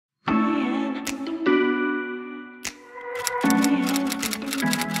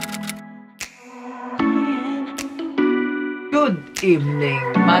evening,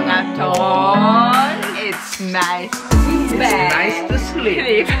 mga tol. It's nice to be back. It's nice to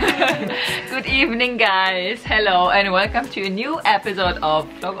sleep. Good evening, guys. Hello and welcome to a new episode of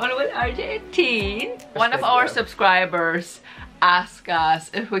Vlog On with RJ18. One of our subscribers asked us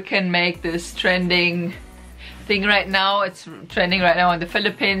if we can make this trending thing right now. It's trending right now in the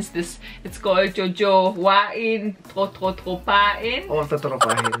Philippines. It's called JOWA. TROPAin.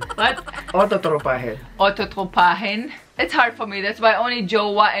 Autotropahin. What? Autotropahin. Autotropahin. It's hard for me. That's why only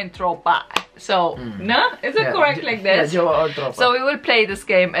JOWA and TROPA. So, no? Is it correct like this? Yeah, JOWA or TROPA. So we will play this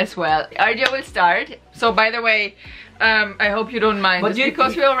game as well. RJ will start. So by the way, I hope you don't mind this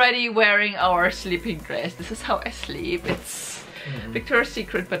because we're already wearing our sleeping dress. This is how I sleep. It's Victoria's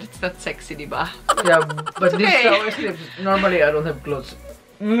Secret, but it's not sexy, diba? Yeah, but this is how I sleep. Normally, I don't have clothes.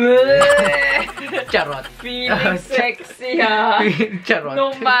 Charot. Feeling sexy, ha? Charot.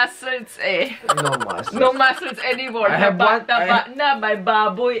 No muscles, eh. No muscles. No muscles anymore. I have one. Na by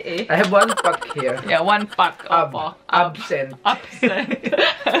baboy, eh. I have one pack here. Yeah, one pack. Absent. Absent.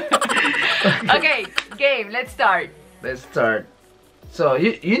 Okay, game. Let's start. Let's start. So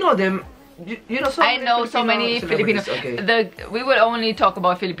you know them. You know so I know so many Filipino. Okay. We will only talk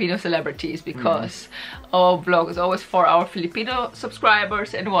about Filipino celebrities because our vlog is always for our Filipino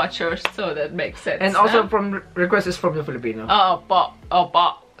subscribers and watchers, so that makes sense. And also from requests is from the Filipino.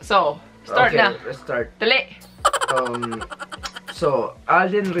 So start na. Let's start. Dali. So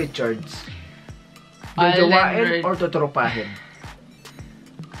Alden Richards. JOWAin or totropahin?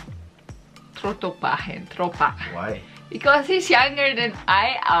 Tropa. Why? Because he's younger than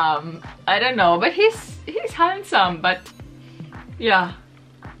I am. I don't know, but he's handsome. But yeah,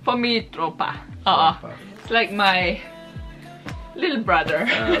 for me, Tropa. It's like my little brother.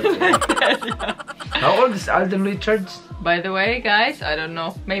 Okay. How old is Alden Richards? By the way, guys, I don't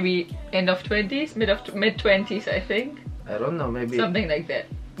know. Maybe end of 20s, mid 20s, I think. I don't know. Maybe something like that.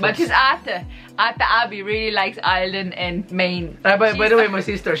 But his ate Abby really likes Alden and Maine. By the way, my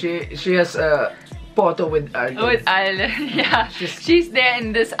sister, she has a photo with Alden. With Alden, yeah. She's there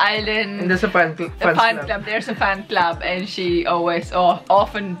in this Alden. And there's a fan club. There's a fan club, and she always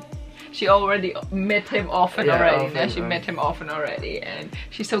often. She already met him often already. Often, she met him often already, and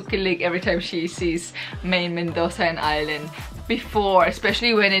she's so kilig every time she sees Maine, Mendoza, and Alden. Before,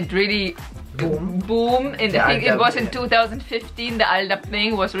 especially when it really boom in I think it was in 2015. The Aldab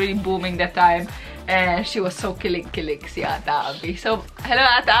thing was really booming that time, and she was so kilig si Ata Abby. So hello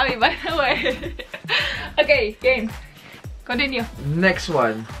Ata Abby, by the way. Okay, game. Continue. Next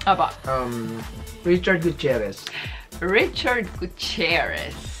one. About Richard Gutierrez. Richard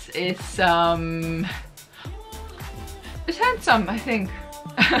Gutierrez is handsome, I think.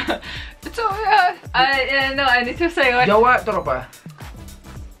 So no, I need to say what. JOWA, TROPA.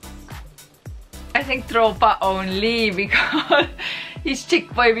 I think Tropa only because he's chick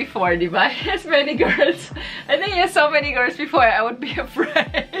boy before, diba? He has many girls. I think he has so many girls before I would be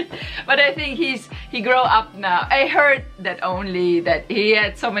afraid. But I think he grow up now. I heard that only that he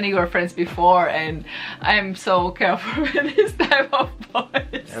had so many girlfriends before, and I'm so careful with this type of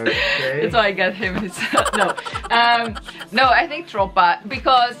boys. Okay. That's why I got him. No, no, I think Tropa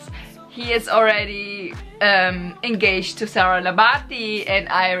because he is already engaged to Sarah Labati, and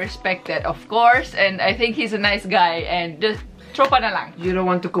I respect that, of course, and I think he's a nice guy, and just Tropa na lang. You don't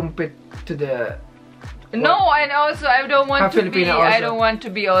want to compete to the... No, and also I don't want to be. Also. I don't want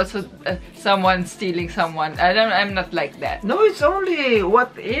to be also someone stealing someone. I'm not like that. No, it's only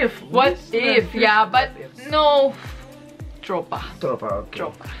what if. What if? Yeah, but no. Tropa. Tropa, okay.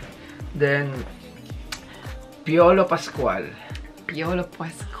 Tropa. Then Piolo Pascual. Piolo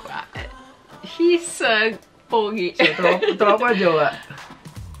Pascual. He's pogi. So, tropa JOWA.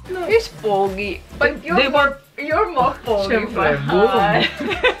 No, he's pogi. But you're more pogi.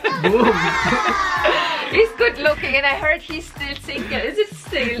 Boom. He's good looking, and I heard he's still single. Is it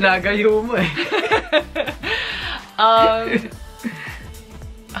still? Nagayo mo eh.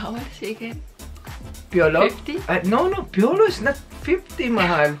 How old is he again? Piolo? 50? No, Piolo is not 50,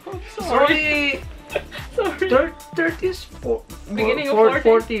 mahal. Sorry. Sorry. 30s? Beginning of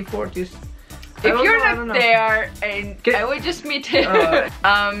 40s. If you're not there, and I will just meet him.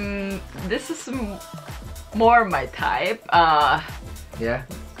 This is more my type. Yeah.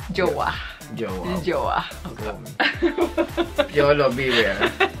 JOWA. JOWA. Okay. Piolo, beware.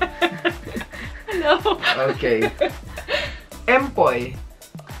 No. Okay. Empoy.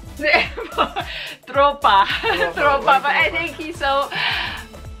 Tropa. But I think he's so.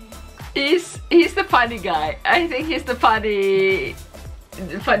 He's the funny guy. I think he's the funny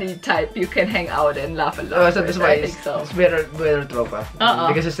funny type. You can hang out and laugh a lot. So that's why I think so. it's better tropa.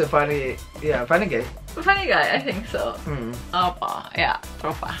 Because it's a funny guy. Funny guy, I think so. Yeah,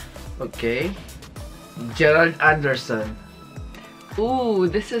 tropa. Okay. Gerald Anderson. Ooh,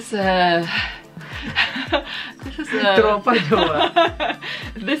 this is a Tropa jowa.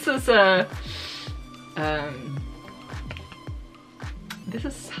 This is a this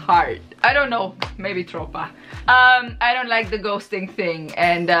is hard. I don't know, maybe tropa. I don't like the ghosting thing,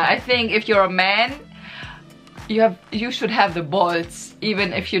 and I think if you're a man, you should have the balls,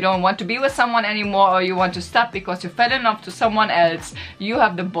 even if you don't want to be with someone anymore, or you want to stop because you fell in love to someone else. You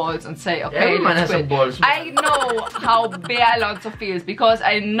have the balls and say, okay, everyone let's has quit. balls. I know how Bea Alonso feels, because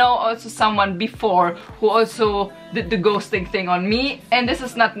I know also someone before who also did the ghosting thing on me, and this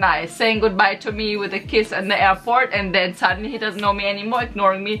is not nice. Saying goodbye to me with a kiss at the airport, and then suddenly he doesn't know me anymore,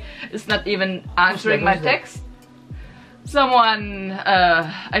 ignoring me, is not even answering my text. Someone,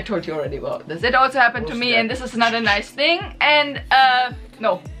 I told you already about this. It also happened to me, and this is not a nice thing. And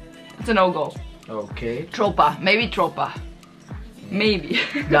no, it's a no-go. Okay. Tropa, maybe tropa, maybe.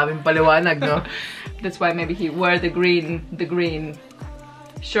 Daming paliwanag, no? That's why maybe he wear the green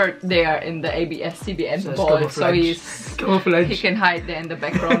shirt there in the ABS-CBN So ball, so he can hide there in the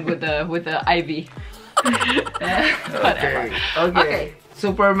background with the ivy. Whatever. Okay.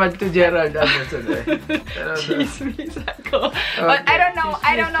 Superman to Gerald Anderson. Chismis ako. But I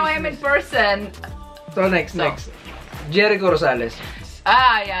don't know him in person. So next. Jericho Rosales.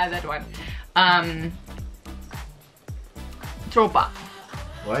 Ah, yeah, that one. Tropa.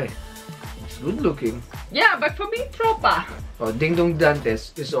 Why? It's good looking. Yeah, but for me, tropa. Oh, Ding Dong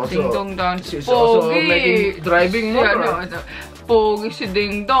Dantes is also. Ding Dong Dantes. Is also making driving motor. Yeah, no. Pogi si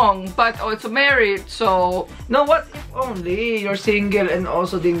Ding Dong, but also married, so. No, what if only you're single and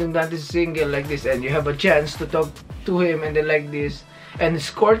also Ding Dong Dantes is single like this, and you have a chance to talk to him and then like this, and he's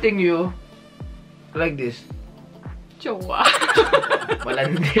courting you like this. Jowa.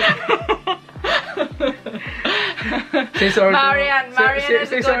 Malandi. Say sorry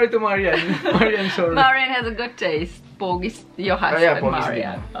say sorry to Marian. Marian, sorry. Marian has a good taste. Pogi's your husband,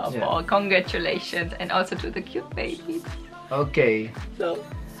 Marian. Yeah. Congratulations, and also to the cute babies. Okay. So,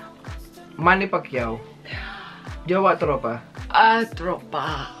 Manny Pacquiao. Jowa tropa.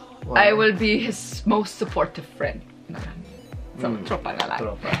 Tropa. Why? I will be his most supportive friend. So, tropa na lang.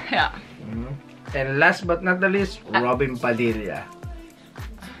 Tropa. Yeah. And last but not the least, Robin Padilla.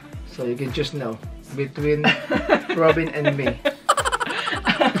 So you can choose now between Robin and me.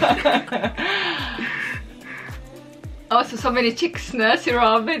 Oh, so many chicks na si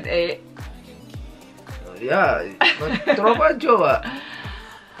Robin eh. Yeah, but tropa jowa.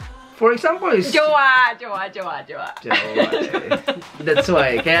 For example is Jowa. That's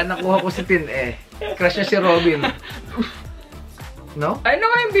why. Kaya nakuha ko si Tin eh. Crush niya si Robin. No? I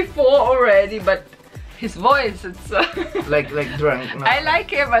know him before already, but his voice, it's like drunk. No? I like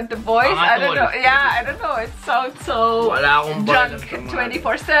him, but the voice, I don't know. Yeah, I don't know. It sounds so Wala akong drunk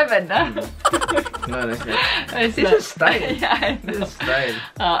 24/7. No, that's not. This is style. Yeah, I know. This is style.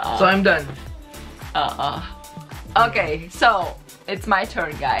 So I'm done. Okay, so it's my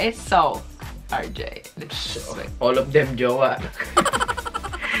turn, guys. So RJ, let's all of them jowa.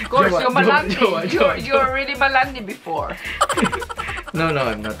 Of course, you're Malandi. Jowa. You're really Malandi before. No,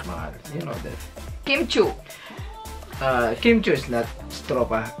 I'm not mahal. You know that. Kim Chu. Kim Chu is not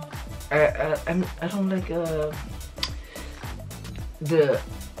tropa. I don't like the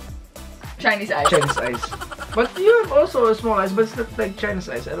Chinese eyes. Chinese eyes. But you have also small eyes, but it's not like Chinese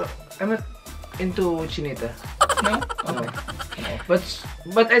eyes. I'm not into Chinita. No? Okay. No.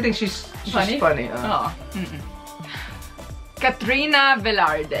 But I think she's funny. Katrina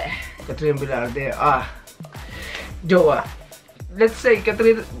Velarde. Katrina Velarde. Jowa. Let's say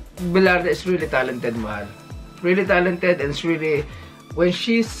Katrina Velarde is really talented, mahal. Really talented, and it's really, when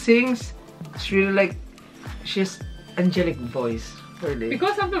she sings, it's really like, she's angelic voice. Really.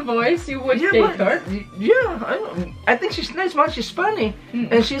 Because of the voice, you would take her? Yeah, I think she's nice, man. She's funny.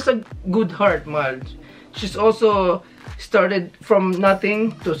 And she's a good heart, man. She's also started from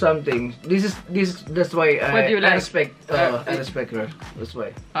nothing to something. That's why I respect her. That's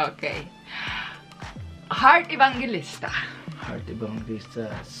why. Okay. Heart Evangelista. Heart Evangelista.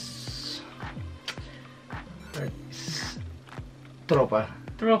 Tropa.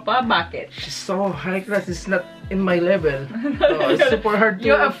 Tropa, bakit? She's so high class, it's not in my level. It's super hard to...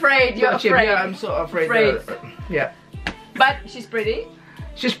 You're afraid. Yeah, I'm so afraid. Yeah. But she's pretty?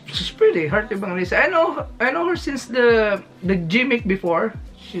 She's pretty. Heart Evangelista. I know her since the gimmick before.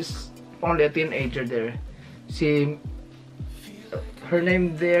 She's only a teenager there. Her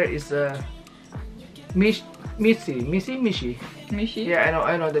name there is Mishi. Mishi? Yeah,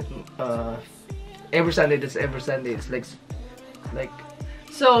 I know that every Sunday, it's like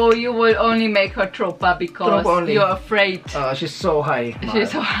So you will only make her tropa because you're afraid. she's so high.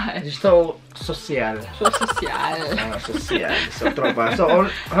 She's so high. She's so social. So social. Social. So tropa. So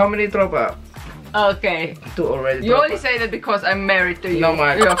how many tropa? Okay. 2 already. You tropa. only say that because I'm married to you. No,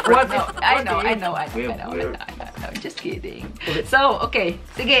 man. What? No, I know. Just kidding. So, okay.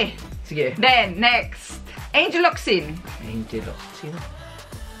 Sige. Then, next. Angel Oxin. Angel Oxin.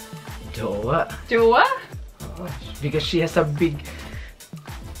 JOWA. JOWA? Because she has a big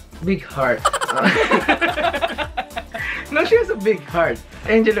heart. No, she has a big heart.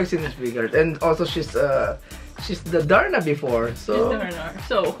 Angel Oxin is big heart, and also she's the Darna before. So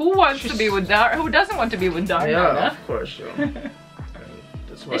So who wants to be with Darna? Who doesn't want to be with Darna? Yeah, of course.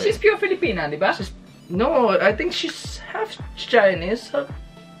 That's why. She's pure Filipina, di ba? No, I think she's half Chinese.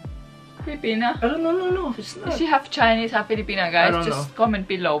 Filipina? I don't know. No, it's not. Is she half Chinese, half Filipina, guys? I don't Just know. comment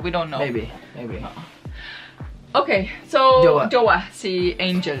below. We don't know. Maybe. Okay, so JOWA. si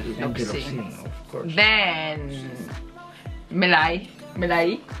Angel Angel Oxin. Oxin, of course. Then Melay.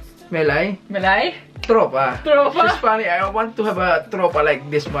 Tropa. Tropa? She's funny. I want to have a tropa like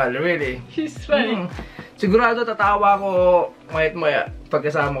this, man. Really. She's funny. Sigurado tatawa ko maya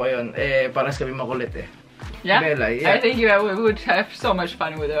pagkasama ko yun. Parang kami makulit eh. Yeah? Melay, yeah. I think you would have so much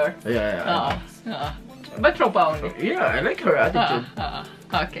fun with her. Yeah. But tropa only. Yeah, I like her attitude.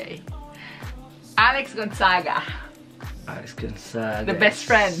 Okay. Alex Gonzaga. Alex Gonzaga. The best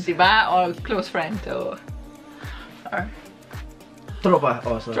friend, diba? Or close friend to... Or... Tropa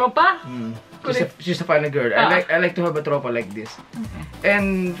also. Tropa? She's a funny girl. I like to have a tropa like this.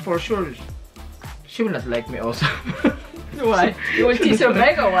 And for sure, she will not like me also. Why? You will tease her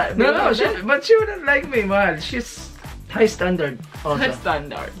back or what? No, but she wouldn't like me, man. She's high standard also. High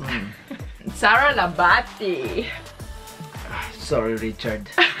standard. Sarah Labati. Sorry, Richard.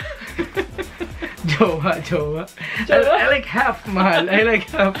 JOWA. I like half, man. I like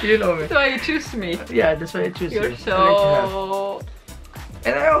half, you know me. That's why you choose me. Yeah, that's why I choose you. You're so...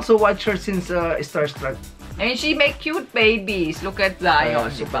 And I also watch her since Starstruck. And she make cute babies. Look at Zion,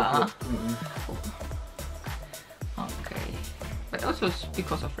 diba? Okay. But also it's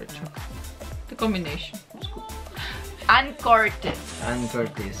because of Richard. The combination was good. Ann Curtis.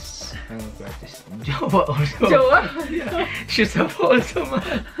 JOWA also. JOWA? Yeah. She's a also,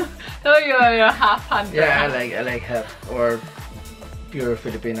 man. So you're half hunter. Yeah, I like half. Or pure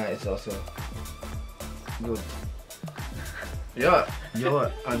Filipina is also good. Yeah,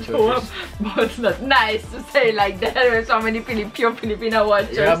 JOWA. But it's not nice to say like that. There are so many pure Filipina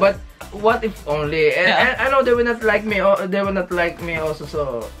watchers. Yeah, but what if only? And I know they will not like me. They will not like me also.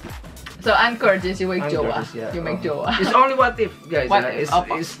 So Ann Curtis, you make JOWA. Curtis, yeah. You make JOWA. It's only what if, guys. What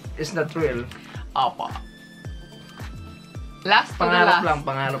if? It's not real. Apa. Last to the last.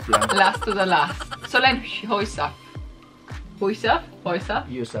 Pangarap lang. Last to the last. Solen Hoysaf.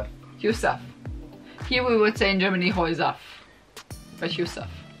 Yusuf. Here we would say in Germany Hoysaf. But Yusuf.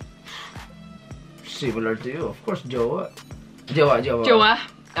 Similar to you, of course. JOWA.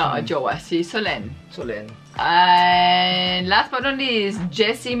 JOWA. Si Solen. And last but not least,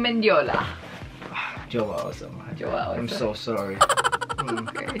 Jessie Mendiola. JOWA also. I'm so sorry.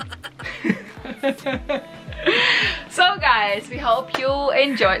 Okay. So guys, we hope you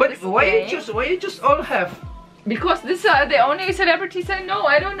enjoyed this game. Why you just all have? Because these are the only celebrities I know.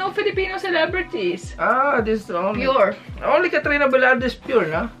 I don't know Filipino celebrities. This is only Pure. Only Katrina Velarde is pure,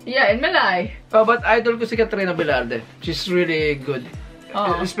 no? Yeah, in Malay. But idol ko si Katrina Velarde. She's really good.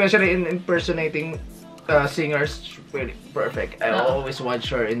 Especially in impersonating singers. She's really perfect. I always watch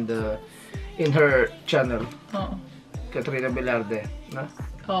her in her channel. Katrina Velarde, no?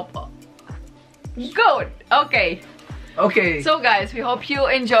 Good. Okay. So guys, we hope you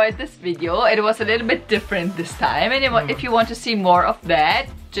enjoyed this video. It was a little bit different this time. And if you want to see more of that,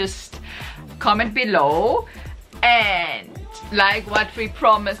 just comment below. And like what we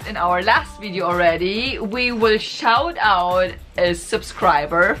promised in our last video already, we will shout out a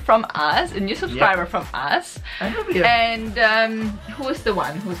subscriber from us, a new subscriber from us. And who is the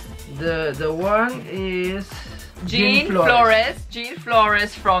one? The one is Jean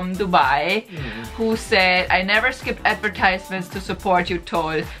Flores from Dubai, who said, I never skip advertisements to support you,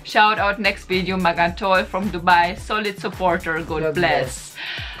 Tol. Shout out next video, Magan Tol from Dubai. Solid supporter, God bless.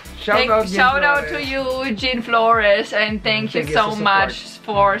 Shout out to you, Jean Flores, and thank you so much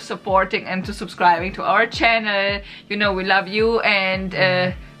for supporting and to subscribing to our channel. You know we love you, and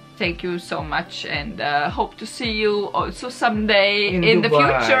thank you so much, and hope to see you also someday in the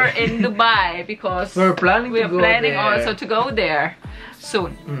future in Dubai, because we're planning also to go there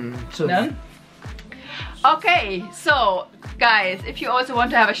soon. Soon. Okay, so guys, if you also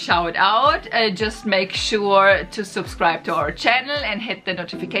want to have a shout out, just make sure to subscribe to our channel and hit the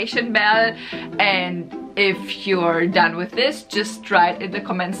notification bell. And if you're done with this, just write in the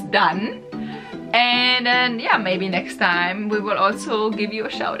comments done. And then yeah, maybe next time we will also give you a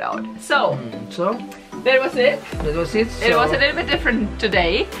shout out. So that was it. That was it. It was a little bit different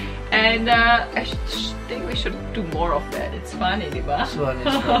today. And I think we should do more of that. It's funny, diba? It's fun,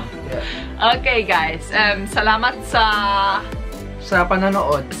 it's fun. Yeah. Okay guys, salamat sa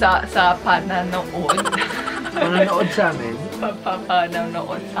panonood. Sa pananood. Panonood sa amin.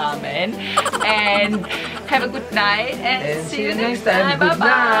 Panonood sa amin. And have a good night and see you next time. Good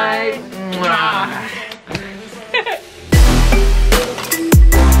Bye-bye. night. Mwah.